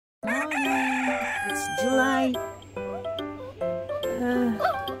Morning. It's July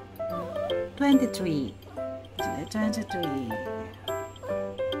 23. July 23.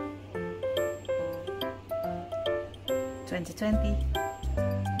 2020.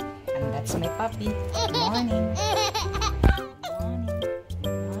 And that's my puppy. Good morning.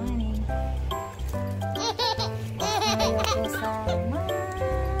 Morning.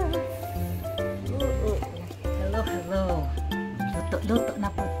 Hello. Luto na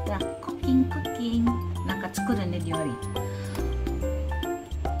po ta. Cooking. Nakatsukuru ni Diori.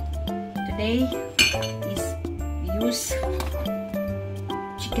 Today is use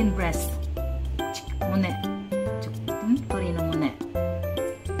chicken breast. Mune. Torino mune.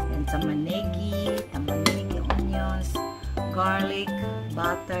 And tamanegi, onions, garlic,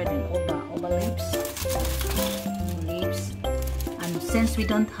 butter, and oba leaves. And since we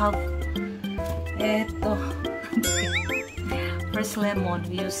don't have fresh lemon,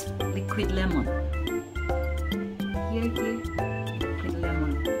 we use liquid lemon. Here, liquid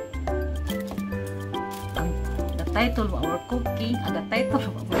lemon. The title of our cooking, the title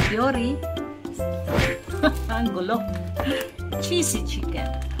of our theory, ang gulo, cheesy chicken.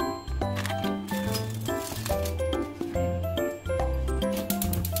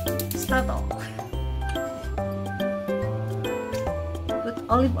 Start off. Put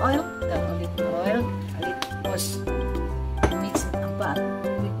olive oil,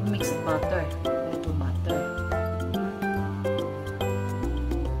 mix butter, little butter.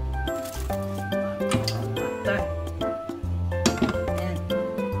 And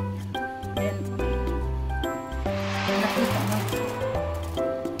then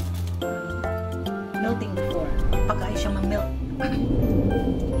melting before. Pagka siya ma-melt.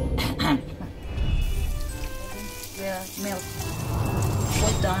 Melt.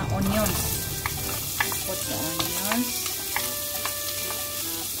 Put the onions.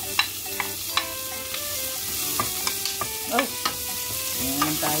 Oh,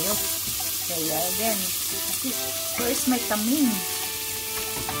 ayan tayo. Kaya again. Where is my tamin?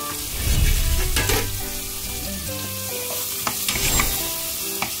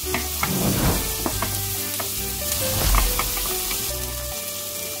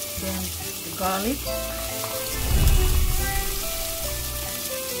 Then the garlic.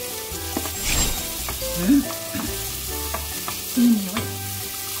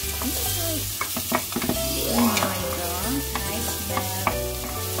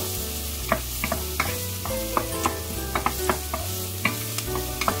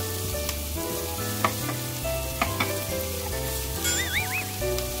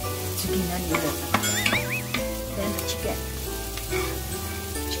 Then the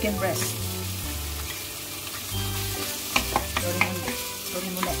chicken breast. Sorry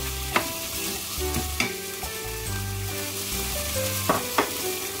muna.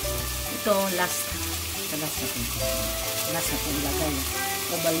 Ito last natin ilagay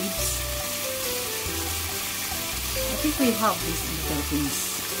oba leaves. I think we have this in the Philippines.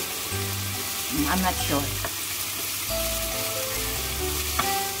 I'm not sure.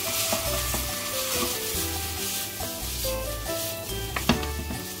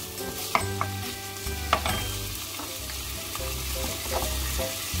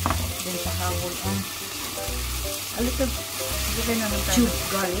 Then pahabol ang a little cube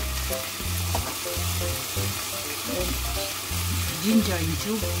garlic. Then ginger in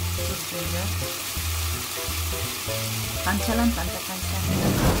tube. Ginger. Tansya.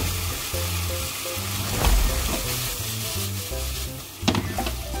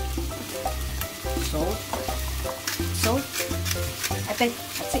 Salt. I think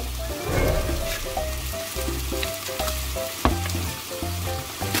that's it.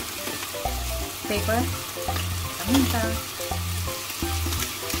 Paper, paminta,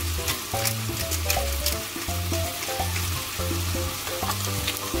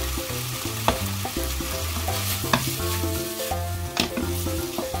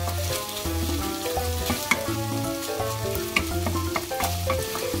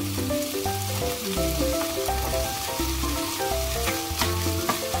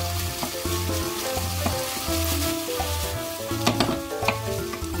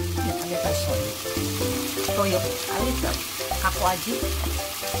 toyo, a little kakwaji,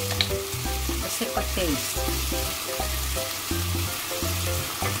 the secret taste.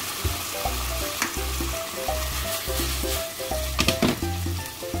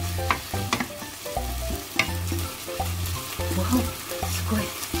 Wow, it's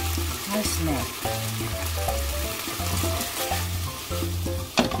great. Nice smell.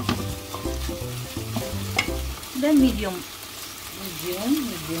 Then medium.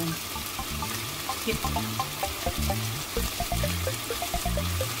 Keep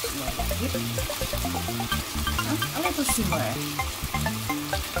it. A little simmer.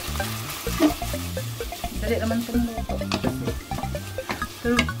 Dali naman itong luto.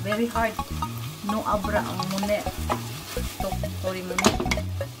 Pero very hard. No abra ang muna. Sorry muna.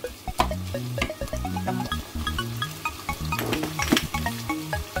 Tama.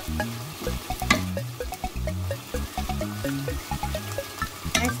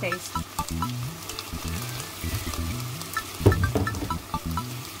 Nice taste.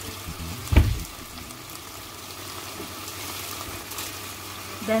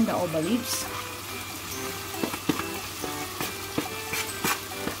 Then the olive leaves.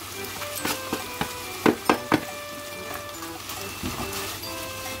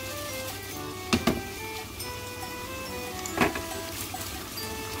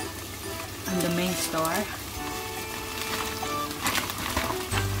 And the main star,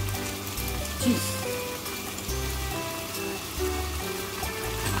 cheese.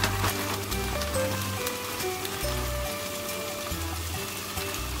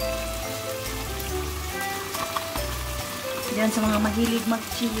 Diyan sa mga mahilig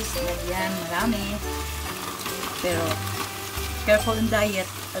mag-cheese, lagyan marami. Pero careful in diet,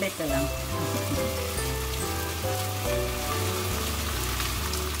 a little lang.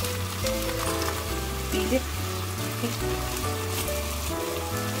 Peel it. Okay.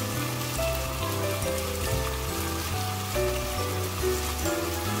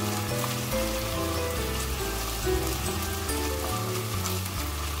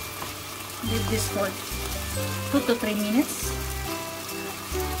 Leave this for 2 to 3 minutes.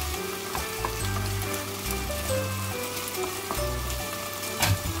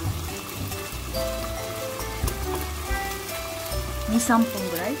 Ni 10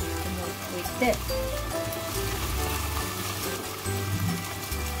 guys. Wait it.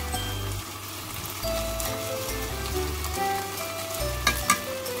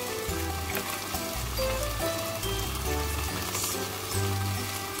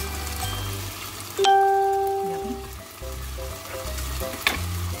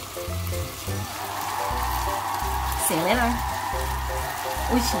 See you later.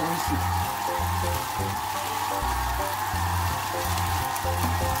 Oishi, oishi.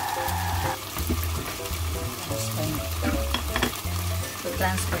 So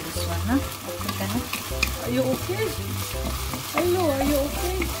transfer this one, huh? Okay, ka na? Are you okay? Hello, are you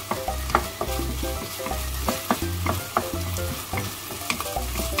okay?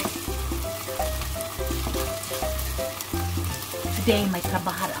 Today, may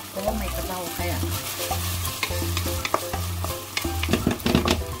trabaho ako. May trabaho kaya.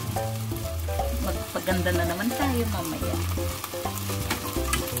 Magpaganda na naman tayo mamaya.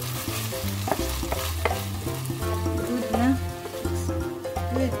 Good na.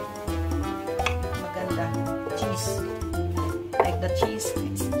 Good. Maganda. Cheese. Like the cheese.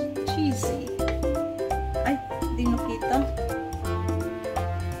 It's cheesy. Ay, hindi nakita.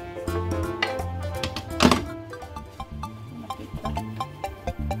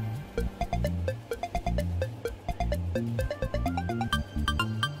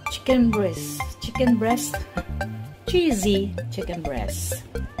 Chicken breast, cheesy chicken breast.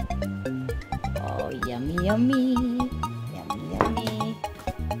 Oh, yummy, yummy, yummy, yummy,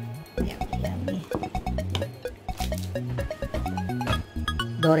 yummy, yummy.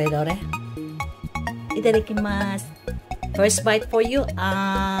 Dore, dore. Itadakimasu. First bite for you. It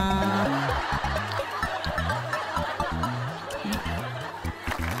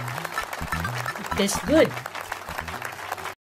tastes good.